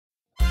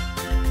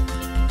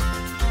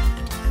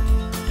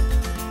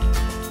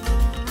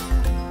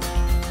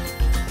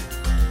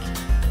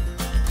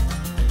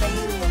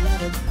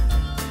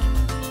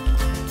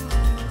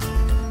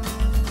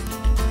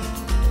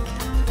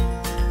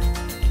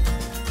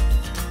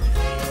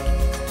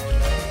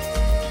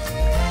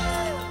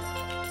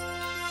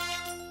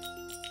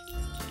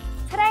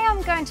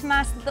trying to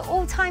master the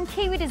all-time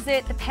Kiwi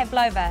dessert, the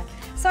Pavalova.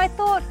 So I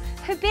thought,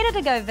 who better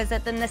to go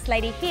visit than this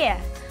lady here?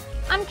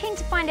 I'm keen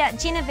to find out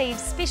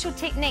Genevieve's special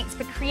techniques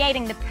for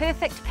creating the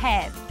perfect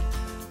pav.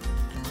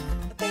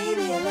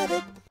 Baby, I love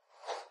it.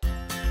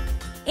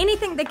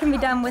 Anything that can be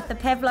done with the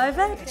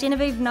Pavalova,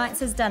 Genevieve Knights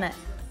has done it.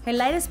 Her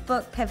latest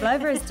book,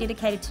 Pavalova, is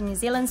dedicated to New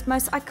Zealand's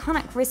most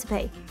iconic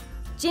recipe.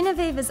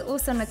 Genevieve is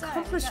also an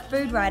accomplished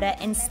food writer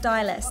and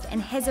stylist and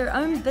has her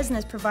own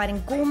business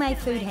providing gourmet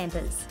food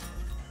hampers.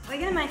 We're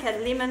going to make a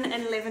lemon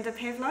and lavender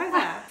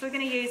pavlova. So we're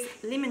going to use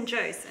lemon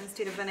juice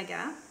instead of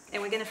vinegar,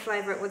 and we're going to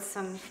flavour it with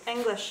some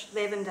English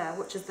lavender,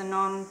 which is the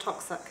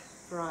non-toxic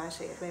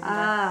variety of lavender.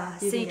 Ah,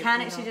 so you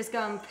can't actually just go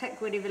and pick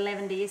whatever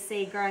lavender you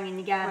see growing in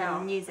your garden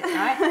and use it,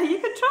 right? You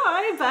could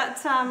try,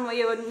 but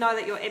you would know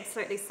that you're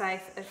absolutely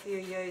safe if you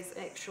use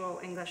actual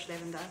English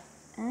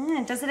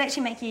lavender. Does it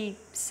actually make you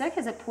sick?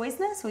 Is it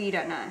poisonous, or you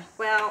don't know?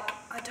 Well,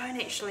 I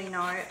don't actually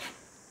know.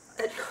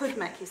 It could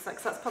make you sick,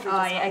 so it's probably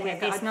just okay,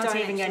 best not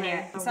to even go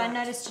near it. So I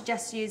noticed you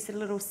just used the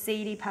little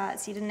seedy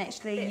parts, you didn't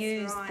actually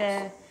use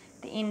the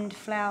end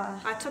flower.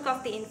 I took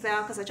off the end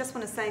flower because I just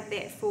want to save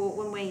that for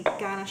when we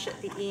garnish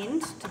at the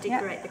end to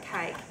decorate the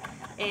cake.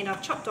 And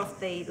I've chopped off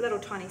the little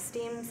tiny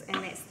stems,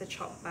 and that's the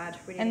chopped bud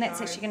ready and to that's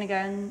go. actually going to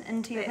go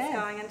into your That's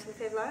pav. going into the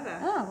pavlova.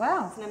 Oh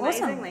wow, It's an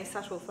amazingly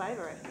subtle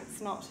flavour.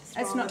 It's not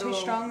strong It's not too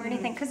strong or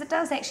anything, because it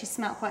does actually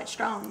smell quite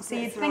strong, so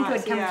you'd think it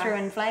would come through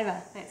in flavour.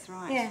 That's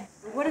right. Yeah.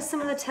 What are some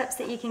of the tips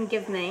that you can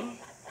give me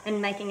in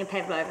making a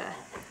pavlova?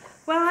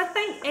 Well, I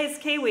think as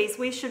Kiwis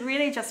we should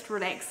really just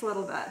relax a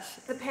little bit.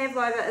 The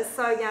pavlova is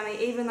so yummy,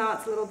 even though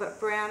it's a little bit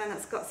brown and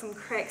it's got some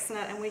cracks in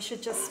it, and we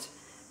should just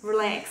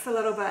relax a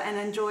little bit and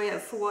enjoy it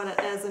for what it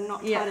is and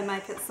not try to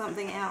make it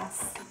something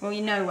else. Well,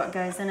 you know what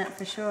goes in it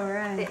for sure,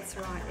 eh? That's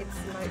right,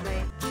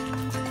 absolutely.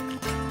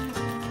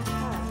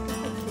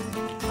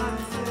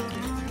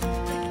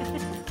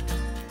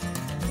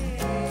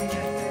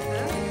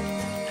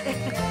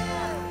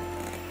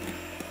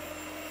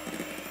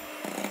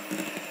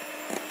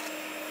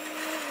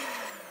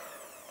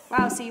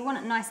 Wow, so you want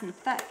it nice and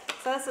thick.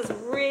 So this is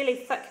really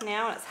thick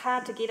now, and it's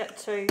hard to get it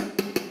to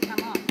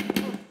come on.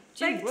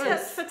 Big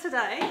tips for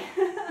today.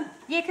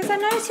 Yeah, because I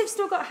noticed you've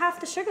still got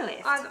half the sugar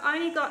left. I've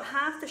only got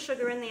half the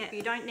sugar in there.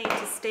 You don't need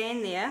to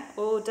stand there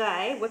all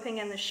day whipping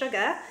in the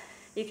sugar.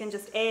 You can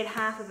just add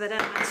half of it in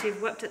once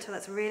you've whipped it till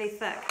it's really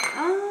thick.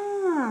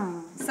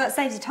 Oh, so it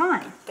saves you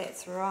time.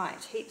 That's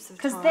right, heaps of time.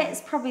 Because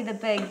that's probably the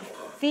big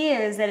fear,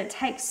 is that it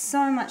takes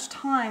so much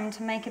time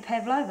to make a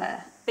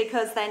pavlova.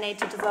 Because they need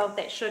to dissolve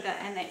that sugar,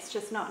 and that's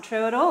just not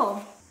true at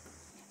all.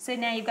 So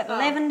now you've got the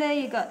lavender,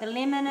 you've got the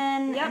lemon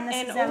in. Yep,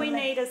 and all we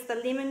need is the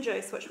lemon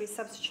juice, which we're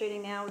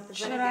substituting now with the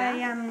vinegar. Should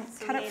I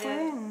so cut it for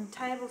you? A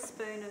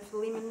tablespoon of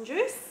lemon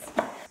juice.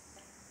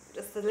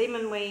 Just the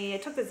lemon, we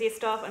took the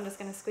zest off. I'm just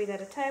going to squeeze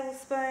out a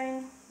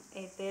tablespoon,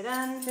 add that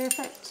in.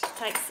 Perfect.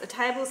 Takes a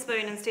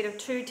tablespoon instead of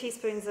 2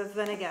 teaspoons of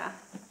vinegar.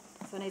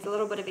 So it needs a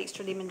little bit of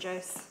extra lemon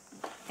juice.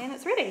 And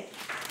it's ready.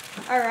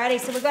 Alrighty,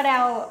 so we've got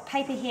our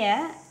paper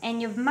here, and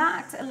you've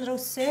marked a little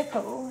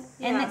circle,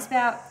 and that's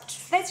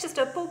just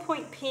a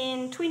ballpoint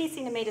pen, 20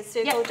 centimetre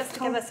circle, just to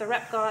give us a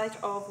rough guide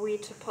of where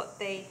to put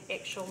the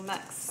actual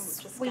mix.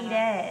 Sweet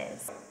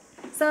as.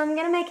 So I'm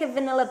going to make a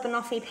vanilla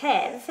banoffee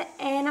pav,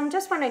 and I'm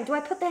just wondering, do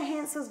I put the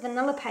Hansel's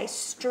vanilla paste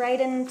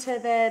straight into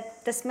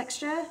this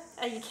mixture?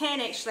 You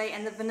can actually,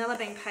 and the vanilla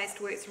bean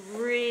paste works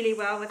really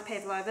well with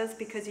pavlovas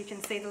because you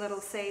can see the little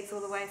seeds all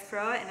the way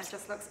through it, and it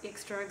just looks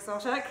extra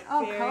exotic.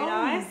 Oh, very cool.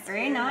 Nice.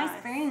 Very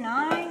nice, very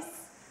nice.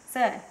 So,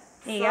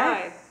 there you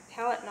go.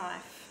 Palette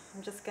knife.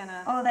 I'm just going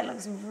to... Oh, that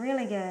looks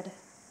really good.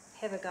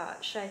 Have a go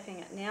at shaping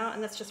it now,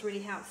 and this just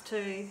really helps to...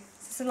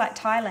 This is like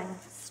tiling.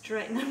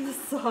 Straighten in the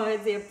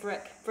sides,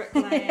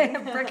 bricklaying.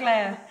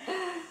 Bricklayer.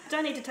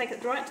 Don't need to take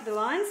it right to the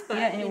lines, but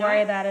you don't need to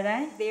worry about it,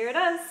 eh? There it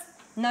is.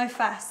 No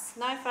fuss.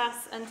 No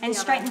fuss, into the oven. And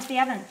straight into the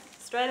oven.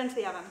 Straight into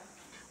the oven.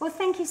 Well,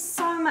 thank you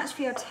so much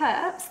for your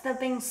tips. They've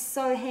been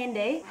so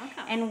handy.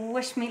 Welcome. And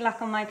wish me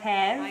luck on my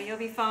pav. Oh, you'll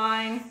be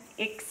fine.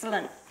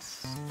 Excellent.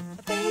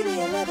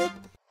 Baby, I love it.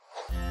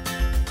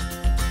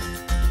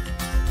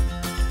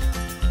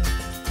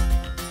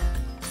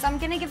 So I'm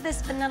going to give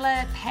this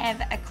vanilla pav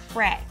a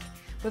crack.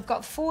 We've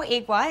got 4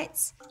 egg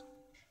whites,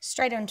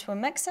 straight into a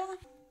mixer.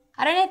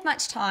 I don't have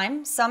much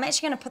time, so I'm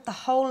actually going to put the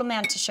whole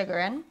amount of sugar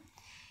in.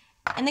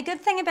 And the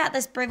good thing about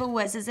this Breville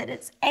Whiz is that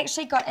it's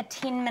actually got a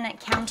 10-minute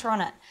counter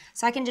on it.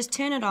 So I can just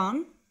turn it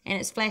on, and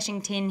it's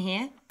flashing 10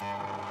 here.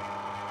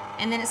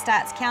 And then it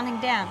starts counting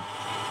down.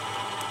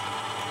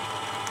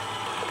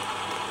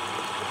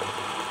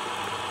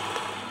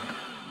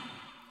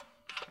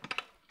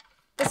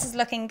 This is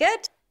looking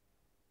good.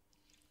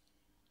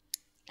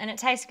 And it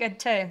tastes good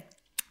too.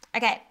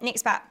 Okay,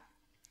 next part.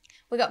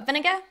 We got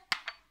vinegar,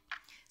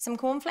 some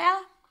corn flour.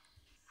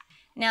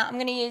 Now I'm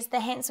going to use the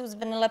Hansel's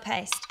vanilla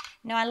paste.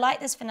 Now I like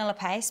this vanilla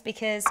paste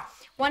because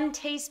 1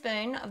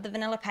 teaspoon of the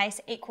vanilla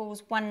paste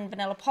equals 1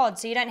 vanilla pod,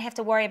 so you don't have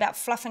to worry about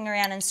fluffing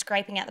around and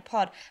scraping out the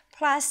pod.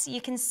 Plus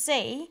you can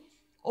see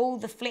all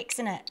the flecks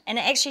in it, and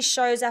it actually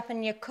shows up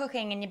in your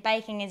cooking and your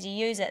baking as you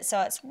use it, so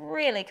it's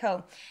really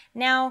cool.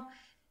 Now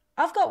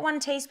I've got 1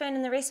 teaspoon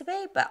in the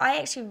recipe, but I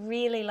actually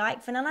really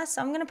like vanilla,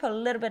 so I'm going to put a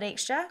little bit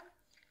extra.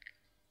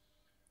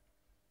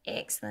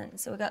 Excellent,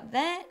 so we've got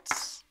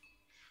that,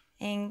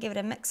 and give it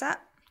a mix up.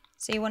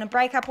 So you want to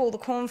break up all the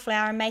corn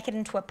flour and make it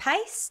into a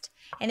paste,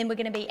 and then we're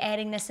going to be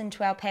adding this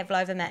into our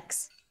pavlova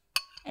mix.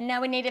 And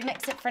now we need to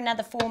mix it for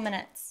another 4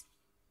 minutes.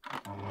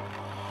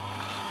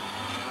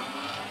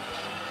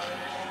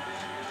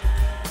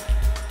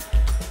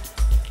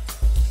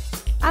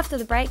 After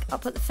the break, I'll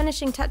put the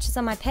finishing touches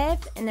on my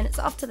pav, and then it's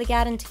off to the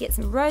garden to get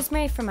some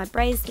rosemary from my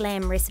braised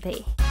lamb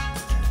recipe.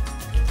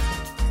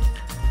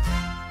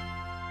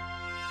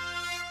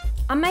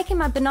 I'm making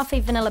my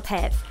banoffee vanilla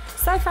pav.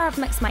 So far I've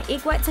mixed my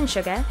egg whites and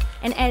sugar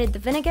and added the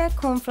vinegar,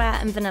 corn flour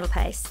and vanilla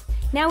paste.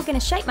 Now we're going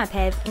to shape my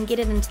pav and get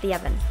it into the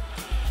oven.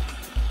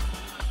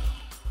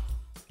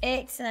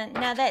 Excellent,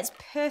 now that's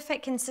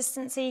perfect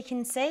consistency, you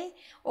can see.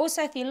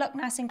 Also, if you look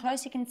nice and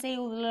close, you can see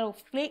all the little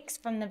flecks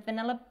from the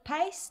vanilla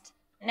paste.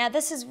 Now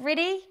this is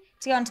ready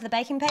to go onto the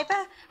baking paper,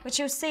 which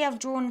you'll see I've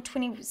drawn a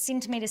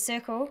 20cm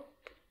circle.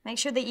 Make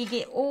sure that you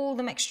get all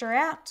the mixture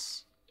out,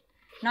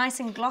 nice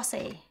and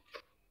glossy.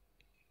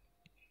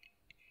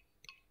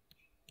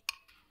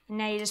 And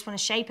now you just want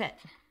to shape it.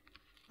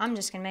 I'm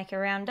just going to make a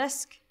round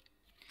disc.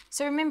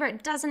 So remember,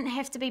 it doesn't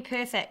have to be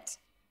perfect.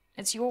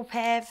 It's your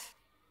pav.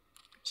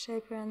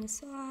 Shape around the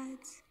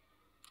sides.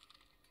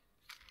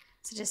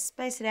 So just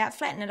space it out,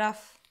 flatten it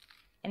off,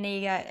 and there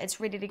you go, it's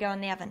ready to go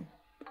in the oven.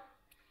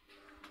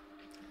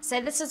 So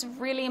this is a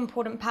really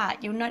important part.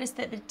 You'll notice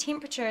that the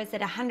temperature is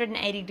at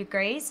 180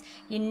 degrees.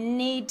 You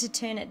need to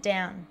turn it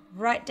down,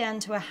 right down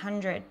to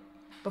 100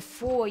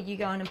 before you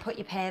go in and put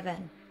your pav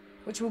in,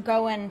 which will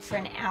go in for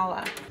an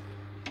hour.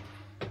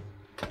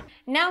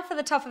 Now for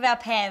the top of our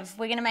pav,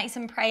 we're gonna make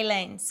some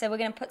pralines. So we're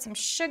gonna put some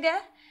sugar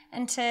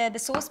into the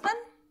saucepan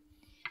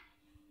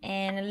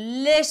and a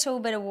little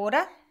bit of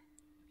water.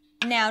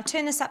 Now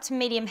turn this up to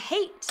medium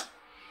heat.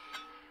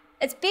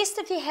 It's best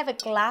if you have a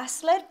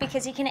glass lid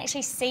because you can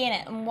actually see in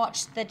it and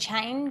watch the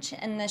change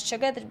in the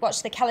sugar,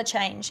 watch the colour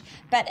change.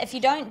 But if you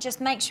don't,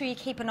 just make sure you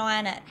keep an eye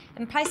on it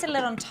and place a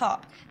lid on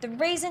top. The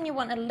reason you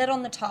want a lid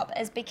on the top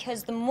is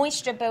because the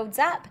moisture builds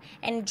up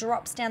and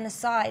drops down the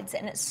sides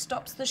and it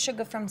stops the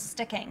sugar from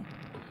sticking.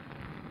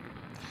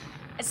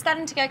 It's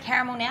starting to go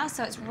caramel now,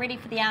 so it's ready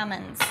for the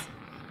almonds.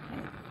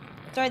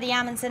 Throw the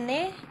almonds in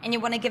there and you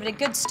want to give it a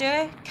good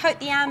stir. Coat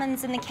the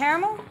almonds in the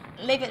caramel,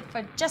 leave it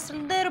for just a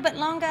little bit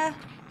longer.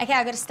 Okay,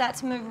 I've got to start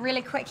to move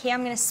really quick here.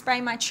 I'm going to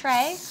spray my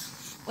tray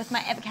with my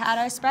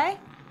avocado spray.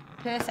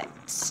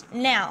 Perfect.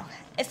 Now,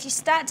 if you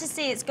start to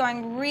see it's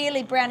going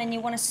really brown and you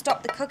want to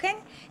stop the cooking,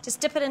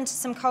 just dip it into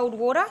some cold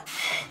water.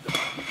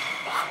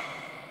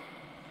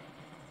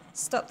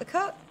 Stop the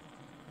cook.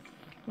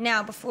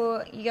 Now,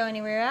 before you go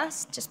anywhere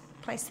else, just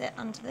place that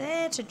onto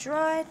there to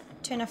dry.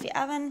 Turn off your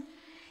oven.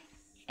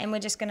 And we're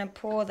just going to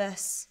pour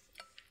this.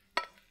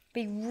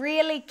 Be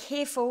really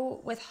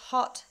careful with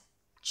hot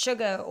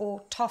sugar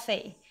or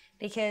toffee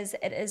because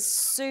it is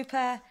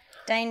super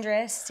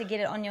dangerous to get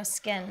it on your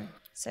skin.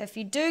 So if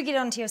you do get it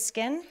onto your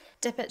skin,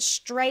 dip it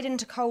straight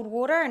into cold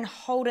water and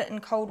hold it in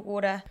cold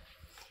water.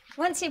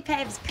 Once your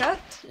pav's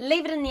cooked,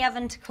 leave it in the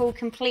oven to cool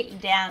completely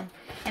down,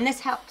 and this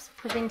helps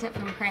prevent it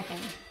from cracking.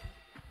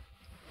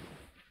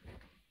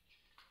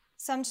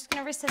 So I'm just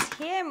going to rest this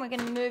here and we're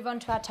going to move on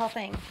to our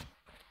topping.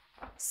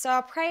 So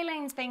our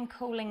praline's been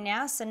cooling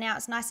now, so now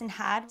it's nice and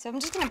hard. So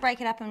I'm just going to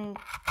break it up and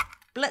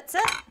blitz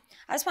it.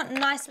 I just want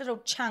nice little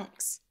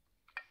chunks.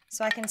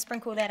 So I can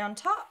sprinkle that on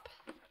top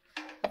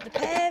of the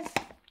pav.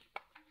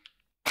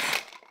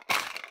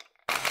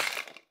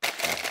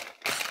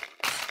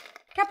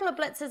 A couple of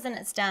blitzes and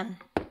it's done.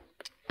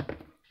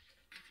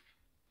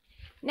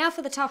 Now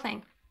for the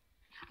topping.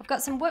 I've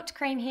got some whipped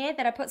cream here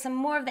that I put some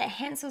more of that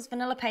Hansel's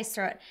vanilla paste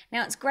through it.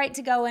 Now it's great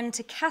to go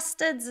into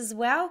custards as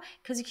well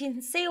because you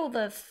can see all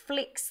the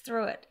flecks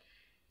through it.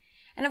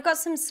 And I've got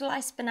some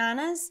sliced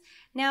bananas.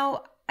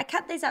 Now I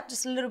cut these up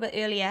just a little bit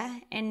earlier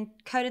and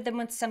coated them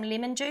with some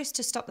lemon juice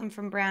to stop them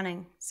from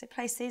browning. So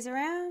place these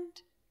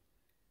around,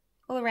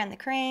 all around the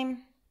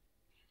cream.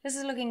 This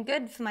is looking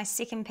good for my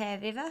second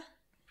pav ever.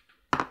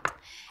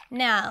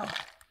 Now,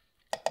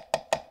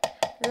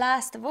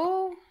 last of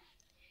all,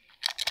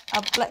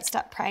 our blitzed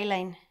up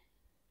praline.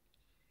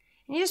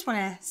 And you just want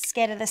to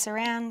scatter this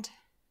around.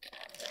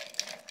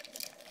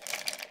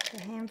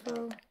 A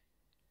handful.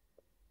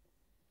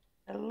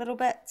 A little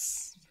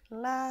bits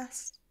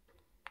last.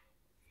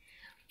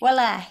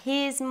 Voila,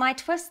 here's my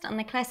twist on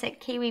the classic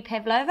kiwi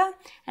pavlova,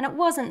 and it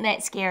wasn't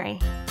that scary.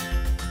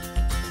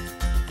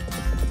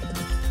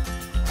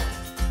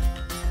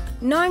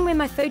 Knowing where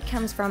my food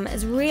comes from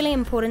is really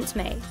important to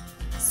me,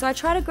 so I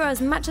try to grow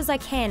as much as I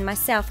can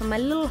myself in my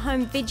little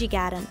home veggie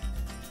garden.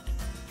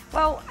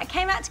 Well, I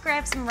came out to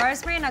grab some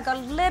rosemary and I got a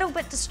little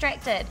bit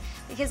distracted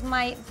because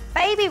my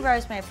baby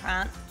rosemary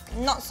plant,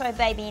 not so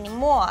baby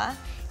anymore,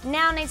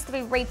 now needs to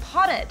be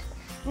repotted.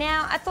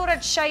 Now, I thought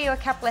I'd show you a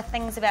couple of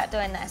things about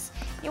doing this.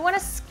 You want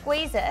to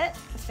squeeze it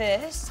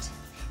first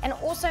and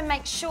also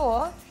make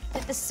sure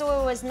that the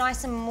soil is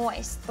nice and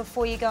moist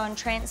before you go and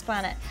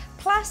transplant it.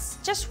 Plus,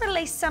 just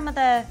release some of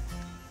the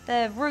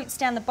roots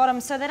down the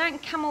bottom so they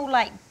don't come all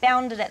like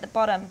bounded at the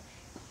bottom.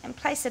 And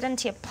place it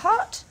into your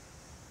pot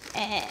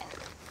and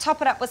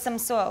top it up with some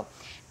soil.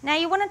 Now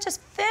you want to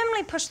just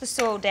firmly push the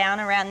soil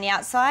down around the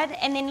outside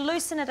and then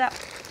loosen it up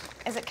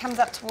as it comes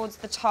up towards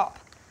the top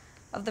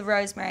of the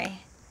rosemary.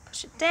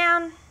 Push it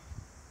down,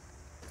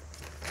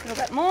 a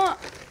little bit more.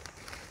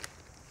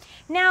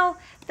 Now,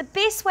 the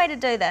best way to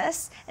do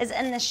this is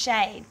in the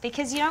shade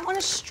because you don't want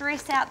to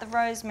stress out the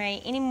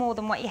rosemary any more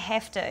than what you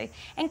have to,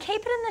 and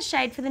keep it in the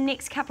shade for the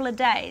next couple of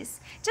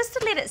days, just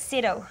to let it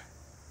settle,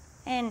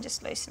 and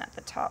just loosen up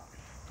the top.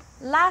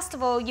 Last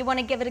of all, you want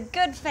to give it a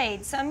good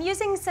feed. So I'm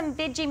using some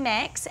Veggie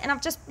Max and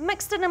I've just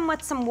mixed it in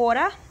with some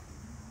water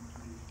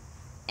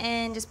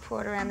and just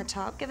pour it around the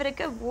top. Give it a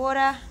good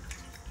water.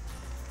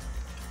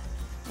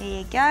 There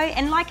you go.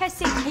 And like I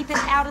said, keep it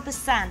out of the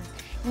sun.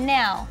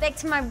 Now, back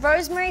to my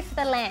rosemary for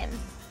the lamb.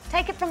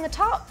 Take it from the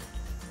top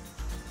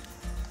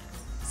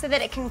so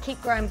that it can keep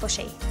growing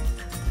bushy.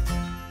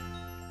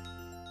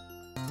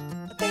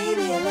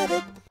 Baby, I love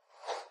it.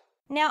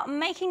 Now, I'm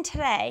making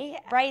today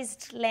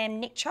braised lamb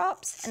neck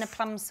chops and a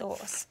plum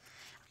sauce.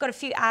 I've got a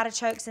few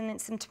artichokes and then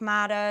some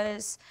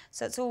tomatoes,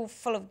 so it's all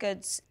full of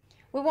goods.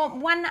 We want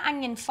 1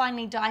 onion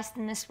finely diced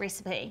in this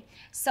recipe.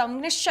 So I'm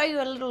going to show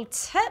you a little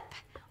tip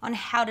on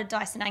how to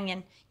dice an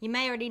onion. You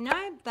may already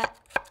know, but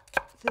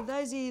for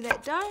those of you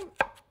that don't,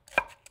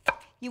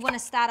 you want to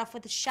start off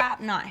with a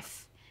sharp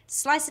knife.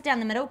 Slice it down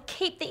the middle,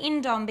 keep the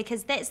end on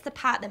because that's the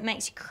part that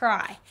makes you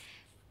cry.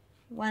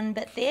 1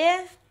 bit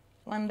there,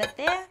 1 bit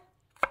there.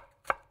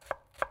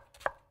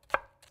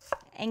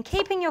 And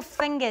keeping your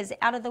fingers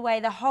out of the way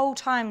the whole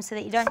time so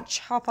that you don't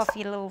chop off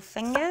your little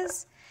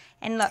fingers.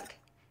 And look,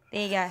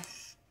 there you go.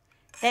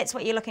 That's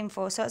what you're looking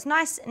for. So it's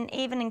nice and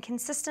even and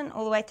consistent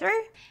all the way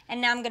through. And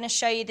now I'm going to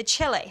show you the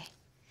chili.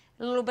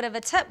 A little bit of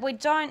a tip.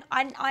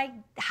 I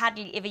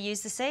hardly ever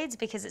use the seeds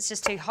because it's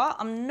just too hot.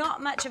 I'm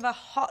not much of a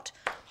hot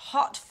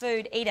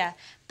food eater.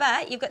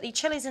 But you've got the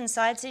chilies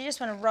inside, so you just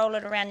want to roll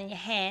it around in your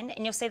hand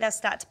and you'll see they'll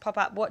start to pop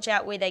up. Watch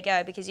out where they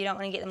go because you don't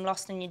want to get them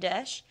lost in your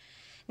dish.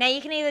 Now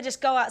you can either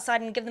just go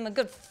outside and give them a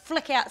good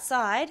flick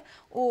outside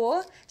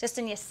or just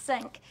in your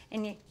sink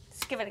and you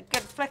just give it a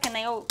good flick and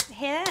they all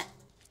hear it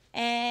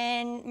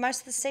and most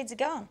of the seeds are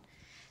gone.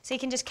 So you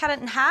can just cut it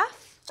in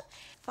half,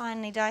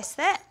 finely dice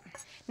that.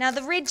 Now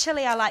the red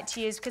chili I like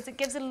to use because it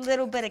gives a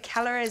little bit of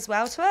colour as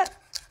well to it.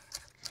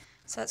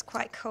 So it's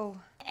quite cool.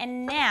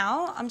 And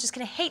now I'm just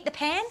going to heat the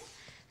pan.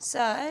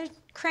 So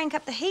crank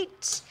up the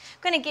heat.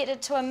 I'm going to get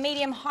it to a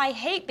medium-high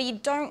heat, but you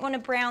don't want to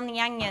brown the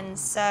onions,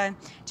 so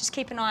just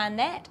keep an eye on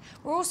that.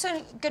 We're also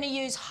going to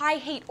use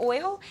high-heat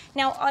oil.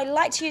 Now, I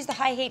like to use the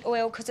high-heat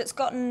oil because it's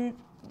gotten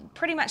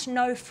pretty much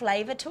no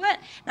flavour to it.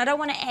 And I don't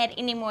want to add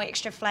any more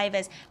extra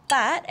flavours,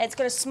 but it's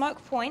got a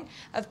smoke point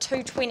of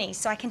 220,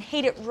 so I can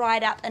heat it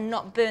right up and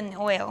not burn the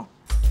oil.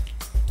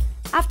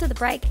 After the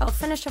break, I'll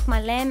finish off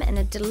my lamb in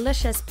a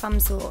delicious plum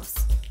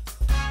sauce.